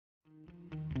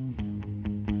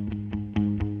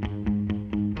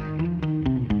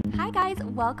guys,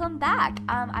 welcome back.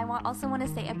 I also want to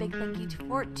say a big thank you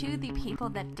to the people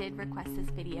that did request this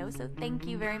video, so thank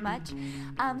you very much.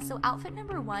 So outfit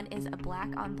number one is a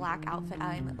black on black outfit.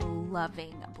 I'm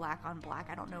loving black on black.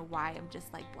 I don't know why, I'm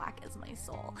just like, black is my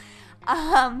soul.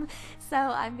 So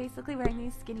I'm basically wearing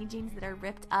these skinny jeans that are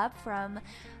ripped up from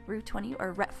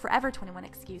Forever 21,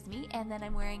 excuse me, and then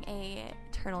I'm wearing a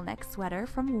turtleneck sweater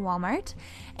from Walmart,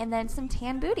 and then some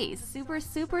tan booties. Super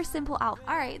simple outfit.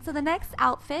 Alright, so the next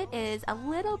outfit is a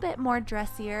little bit more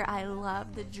dressier. I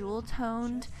love the jewel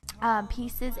toned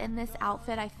pieces in this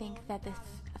outfit. I think that the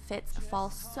fits fall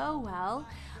so well.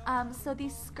 So the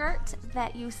skirt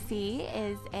that you see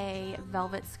is a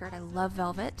velvet skirt. I love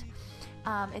velvet.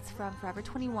 It's from Forever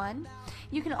 21.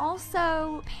 You can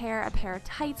also pair a pair of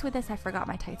tights with this. I forgot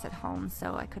my tights at home,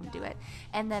 so I couldn't do it.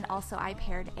 And then also I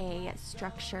paired a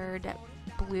structured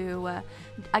blue,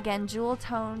 again,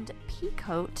 jewel-toned pea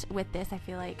coat with this. I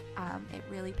feel like it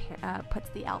really puts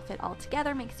the outfit all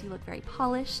together, makes you look very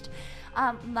polished.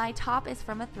 My top is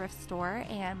from a thrift store,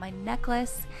 and my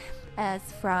necklace is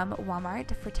from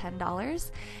Walmart for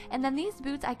 $10. And then these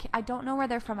boots, I don't know where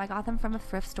they're from. I got them from a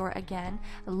thrift store. Again,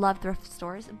 I love thrift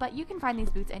stores, but you can find these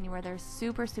boots anywhere. They're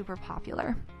super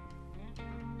popular.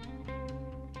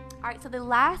 Alright, so the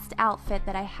last outfit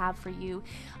that I have for you,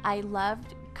 I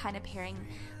loved kind of pairing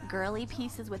girly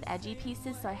pieces with edgy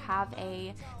pieces. So I have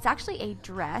it's actually a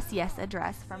dress, yes, a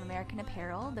dress from American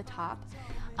Apparel, the top.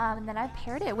 And then I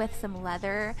paired it with some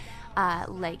leather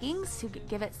leggings to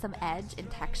give it some edge and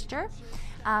texture.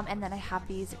 And then I have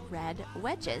these red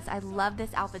wedges. I love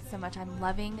this outfit so much. I'm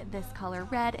loving this color,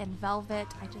 red and velvet.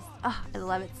 I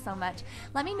love it so much.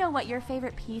 Let me know what your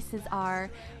favorite pieces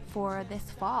are for this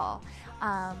fall.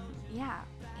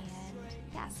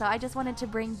 So I just wanted to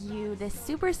bring you this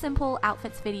super simple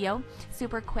outfits video,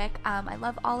 super quick. I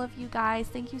love all of you guys.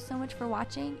 Thank you so much for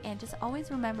watching, and just always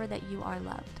remember that you are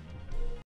loved.